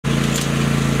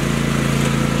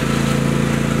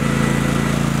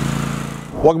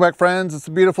Welcome back, friends. It's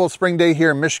a beautiful spring day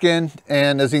here in Michigan,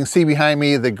 and as you can see behind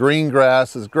me, the green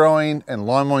grass is growing and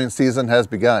lawn mowing season has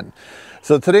begun.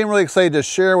 So today I'm really excited to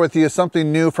share with you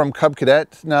something new from Cub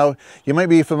Cadet. Now, you might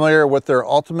be familiar with their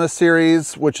Ultima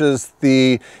series, which is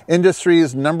the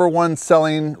industry's #1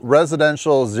 selling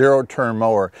residential zero turn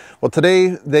mower. Well,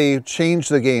 today they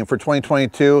changed the game for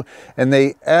 2022 and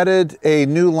they added a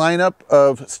new lineup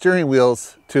of steering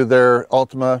wheels to their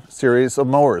Ultima series of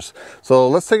mowers. So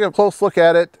let's take a close look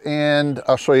at it and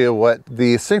I'll show you what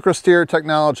the Synchro-Steer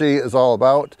technology is all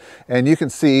about, and you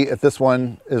can see if this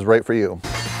one is right for you.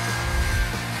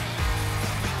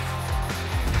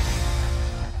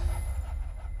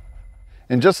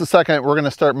 In just a second, we're going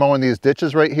to start mowing these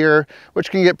ditches right here, which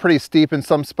can get pretty steep in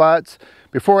some spots.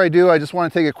 Before I do, I just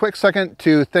want to take a quick second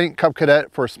to thank Cub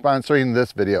Cadet for sponsoring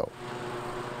this video.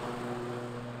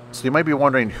 So you might be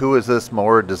wondering, who is this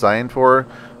mower designed for?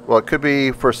 Well, it could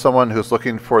be for someone who's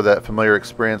looking for that familiar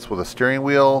experience with a steering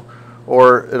wheel,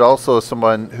 or it also is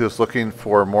someone who's looking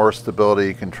for more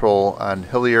stability control on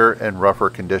hillier and rougher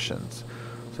conditions.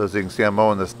 So as you can see, I'm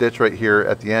mowing this ditch right here.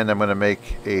 At the end, I'm going to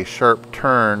make a sharp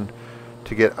turn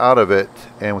to get out of it,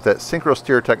 and with that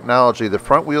Synchro-Steer technology, the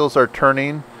front wheels are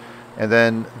turning and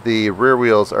then the rear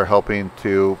wheels are helping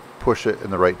to push it in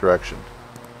the right direction.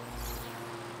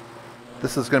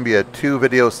 This is going to be a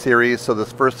 2-video series, so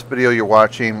this first video you're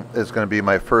watching is going to be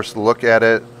my first look at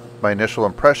it, my initial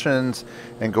impressions,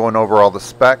 and going over all the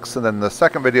specs, and then the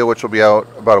second video, which will be out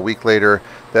about a week later,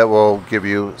 that will give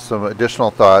you some additional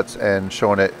thoughts and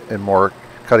showing it in more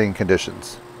cutting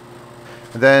conditions.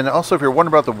 And then also, if you're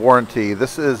wondering about the warranty,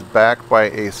 this is backed by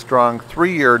a strong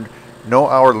 3-year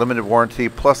no-hour limited warranty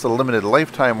plus a limited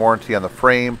lifetime warranty on the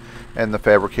frame and the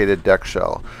fabricated deck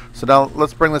shell. So now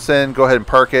let's bring this in, go ahead and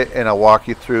park it, and I'll walk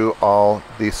you through all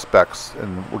these specs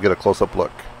and we'll get a close-up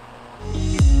look.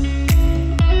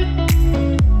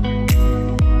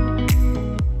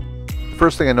 The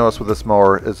first thing I noticed with this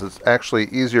mower is it's actually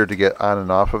easier to get on and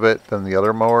off of it than the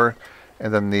other mower.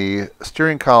 And then the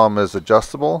steering column is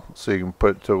adjustable, so you can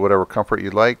put it to whatever comfort you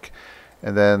like.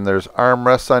 And then there's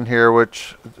armrests on here,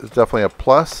 which is definitely a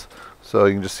plus. So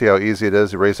you can just see how easy it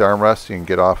is. You raise the armrest, you can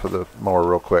get off of the mower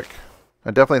real quick.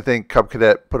 I definitely think Cub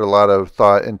Cadet put a lot of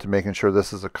thought into making sure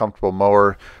this is a comfortable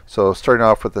mower. So starting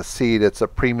off with the seat, it's a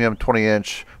premium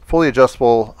 20-inch, fully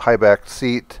adjustable high-back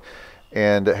seat.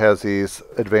 And it has these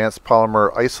advanced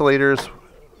polymer isolators.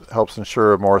 It helps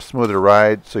ensure a more smoother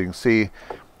ride. So you can see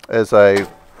as I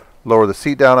lower the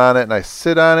seat down on it and I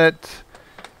sit on it,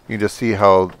 you can just see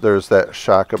how there's that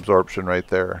shock absorption right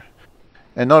there.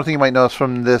 And another thing you might notice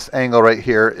from this angle right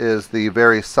here is the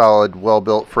very solid,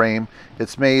 well-built frame.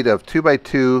 It's made of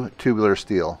 2x2 tubular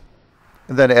steel.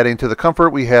 And then adding to the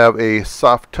comfort, we have a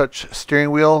soft touch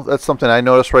steering wheel. That's something I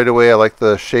noticed right away. I like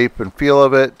the shape and feel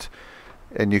of it.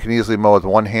 And you can easily mow with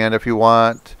one hand if you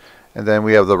want. And then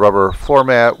we have the rubber floor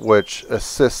mat, which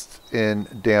assists in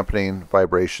dampening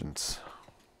vibrations.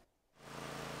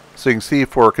 So you can see,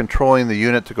 for controlling the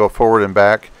unit to go forward and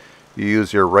back, you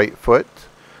use your right foot.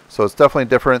 So it's definitely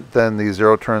different than the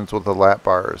zero turns with the lap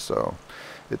bars. So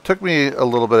it took me a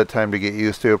little bit of time to get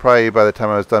used to. Probably by the time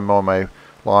I was done mowing my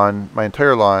lawn, my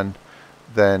entire lawn,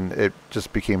 then it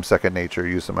just became second nature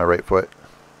using my right foot.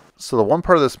 So the one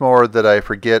part of this mower that I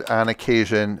forget on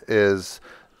occasion is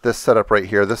this setup right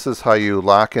here. This is how you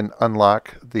lock and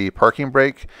unlock the parking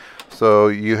brake. So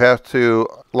you have to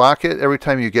lock it every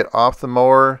time you get off the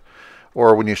mower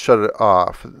or when you shut it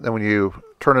off. Then when you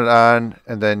turn it on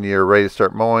and then you're ready to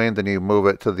start mowing, then you move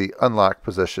it to the unlock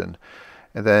position.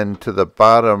 And then to the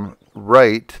bottom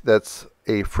right, that's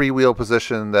a freewheel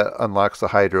position that unlocks the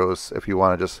hydros if you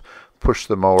want to just push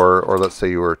the mower, or let's say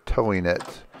you were towing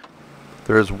it.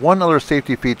 There's one other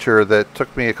safety feature that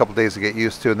took me a couple days to get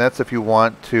used to, and that's if you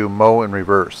want to mow in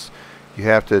reverse. You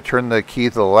have to turn the key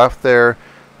to the left there,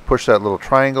 push that little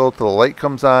triangle till the light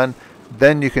comes on,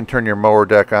 then you can turn your mower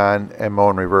deck on and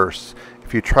mow in reverse.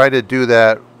 If you try to do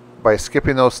that by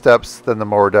skipping those steps, then the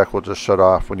mower deck will just shut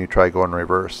off when you try going in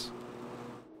reverse.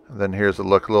 And then here's a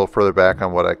look a little further back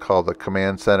on what I call the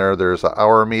command center. There's an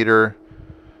hour meter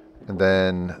and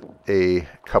then a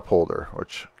cup holder,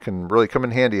 which can really come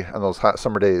in handy on those hot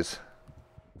summer days.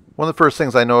 One of the first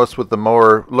things I noticed with the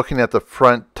mower, looking at the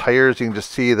front tires, you can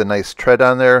just see the nice tread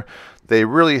on there. They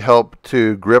really help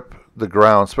to grip the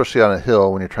ground, especially on a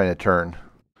hill when you're trying to turn.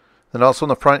 Then also in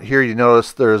the front here, you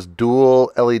notice there's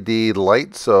dual LED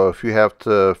lights, so if you have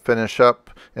to finish up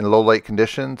in low light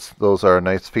conditions, those are a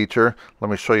nice feature.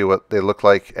 Let me show you what they look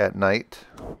like at night.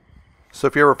 So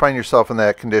if you ever find yourself in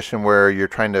that condition where you're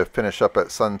trying to finish up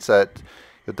at sunset,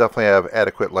 you'll definitely have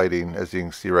adequate lighting, as you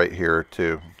can see right here,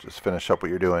 to just finish up what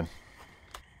you're doing.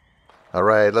 All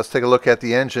right, let's take a look at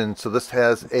the engine. So this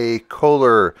has a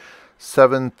Kohler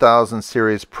 7000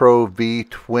 series Pro V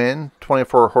twin,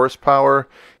 24 horsepower.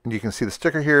 And you can see the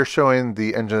sticker here showing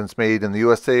the engine's made in the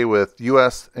USA with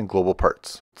US and global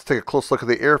parts. Let's take a close look at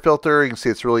the air filter. You can see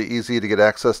it's really easy to get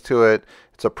access to it.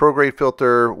 It's a pro grade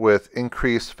filter with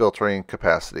increased filtering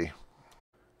capacity.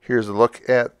 Here's a look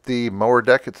at the mower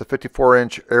deck. It's a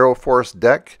 54-inch Aeroforce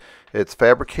deck. It's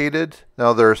fabricated.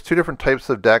 Now there's two different types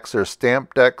of decks. There's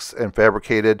stamped decks and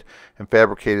fabricated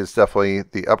is definitely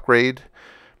the upgrade.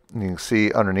 And you can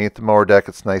see underneath the mower deck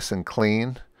it's nice and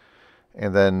clean.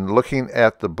 And then looking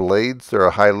at the blades, they're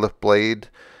a high lift blade.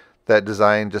 That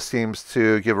design just seems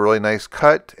to give a really nice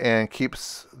cut and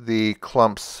keeps the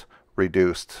clumps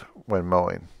reduced when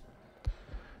mowing.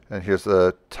 And here's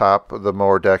the top of the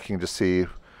mower deck. You can just see a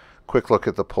quick look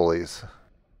at the pulleys.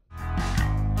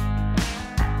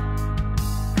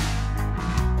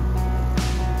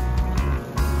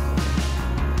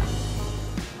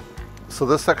 So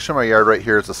this section of my yard right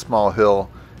here is a small hill,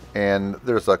 and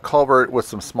there's a culvert with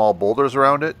some small boulders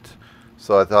around it.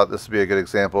 So I thought this would be a good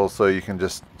example so you can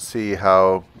just see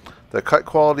how the cut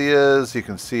quality is. You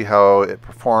can see how it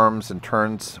performs and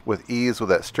turns with ease with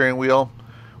that steering wheel.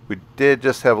 We did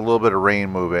just have a little bit of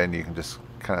rain move in. You can just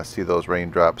kind of see those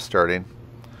raindrops starting.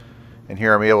 And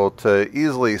here I'm able to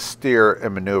easily steer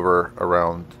and maneuver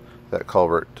around that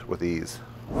culvert with ease.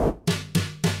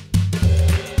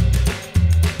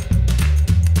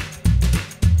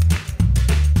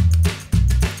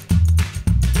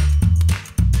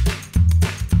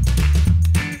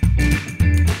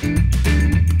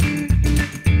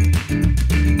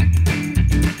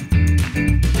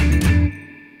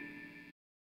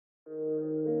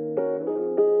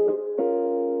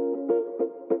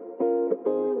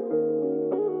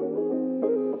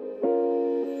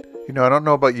 You know, I don't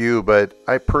know about you, but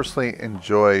I personally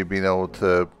enjoy being able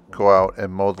to go out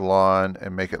and mow the lawn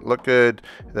and make it look good.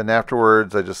 And then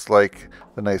afterwards, I just like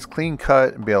the nice clean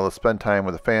cut and be able to spend time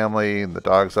with the family and the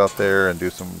dogs out there and do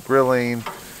some grilling.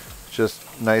 It's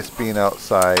just nice being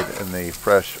outside in the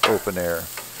fresh open air.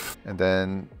 And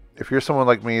then if you're someone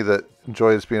like me that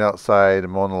enjoys being outside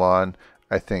and mowing the lawn,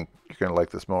 I think you're going to like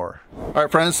this mower. All right,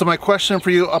 friends, so my question for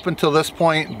you up until this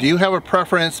point, do you have a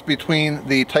preference between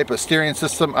the type of steering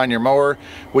system on your mower?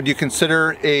 Would you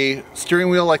consider a steering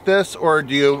wheel like this, or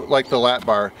do you like the lap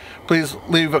bar? Please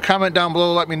leave a comment down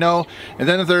below, let me know. And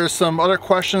then if there's some other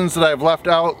questions that I've left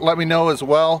out, let me know as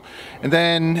well. And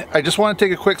then I just want to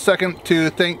take a quick second to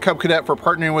thank Cub Cadet for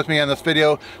partnering with me on this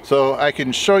video so I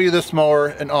can show you this mower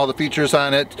and all the features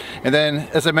on it. And then,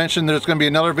 as I mentioned, there's going to be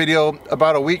another video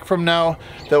about a week from now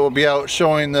that will be out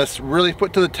showing this really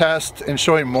put to the test and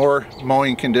showing more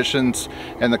mowing conditions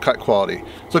and the cut quality.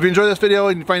 So if you enjoyed this video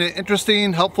and you find it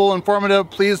interesting, helpful, informative,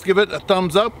 please give it a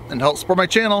thumbs up and help support my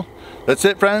channel. That's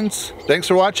it, friends. Thanks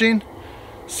for watching.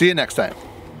 See you next time.